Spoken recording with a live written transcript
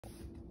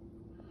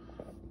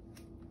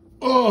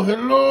Oh,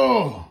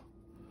 hello.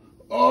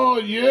 Oh,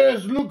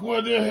 yes, look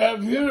what they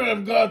have here.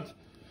 I've got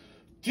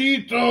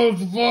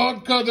Tito's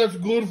vodka that's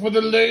good for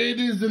the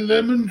ladies, the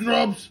lemon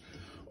drops.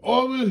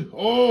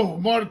 Oh,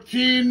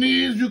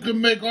 martinis. You can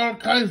make all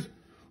kinds.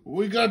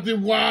 We got the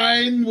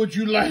wine, which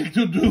you like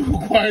to do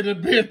quite a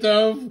bit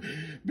of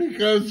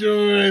because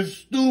you're a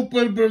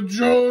stupid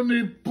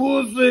Jabroni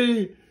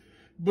pussy.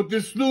 But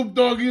the Snoop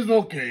Dogg is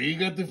okay. He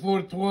got the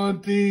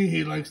 420.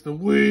 He likes the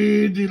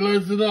weed. He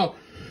likes it all.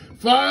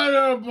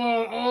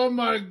 Fireball. Oh,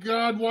 my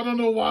God. Want to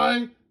know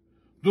why?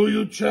 Do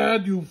you,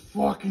 Chad, you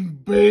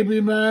fucking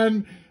baby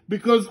man?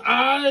 Because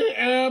I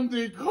am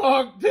the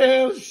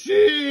cocktail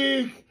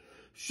Sheik.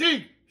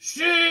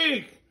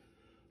 Sheik.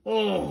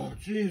 Oh,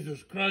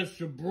 Jesus Christ,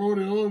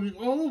 Jabroni.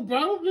 Oh,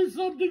 probably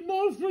something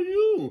more for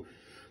you.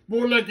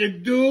 More like a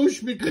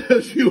douche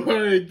because you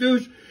are a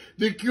douche.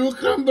 The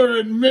cucumber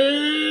and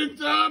mint.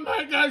 Oh,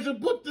 my God, you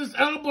put this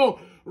elbow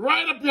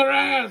right up your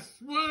ass.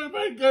 Oh,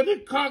 my God, the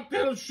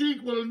cocktail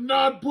Sheik will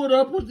not put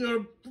up with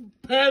your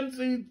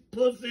pansy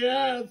pussy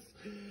ass.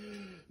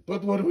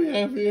 But what do we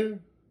have here?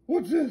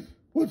 What's this?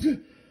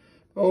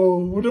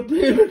 Oh, the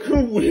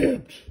pinnacle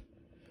whipped.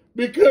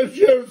 Because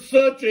you're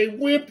such a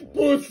whipped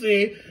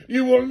pussy,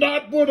 you will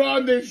not put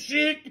on the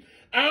Sheik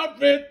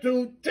outfit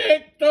to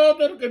take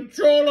total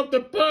control of the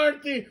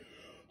party.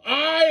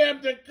 I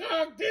am the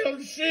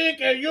cocktail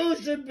Sheik and you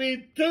should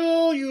be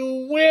too,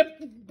 you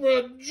whipped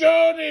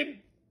Jabroni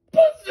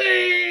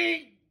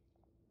pussy!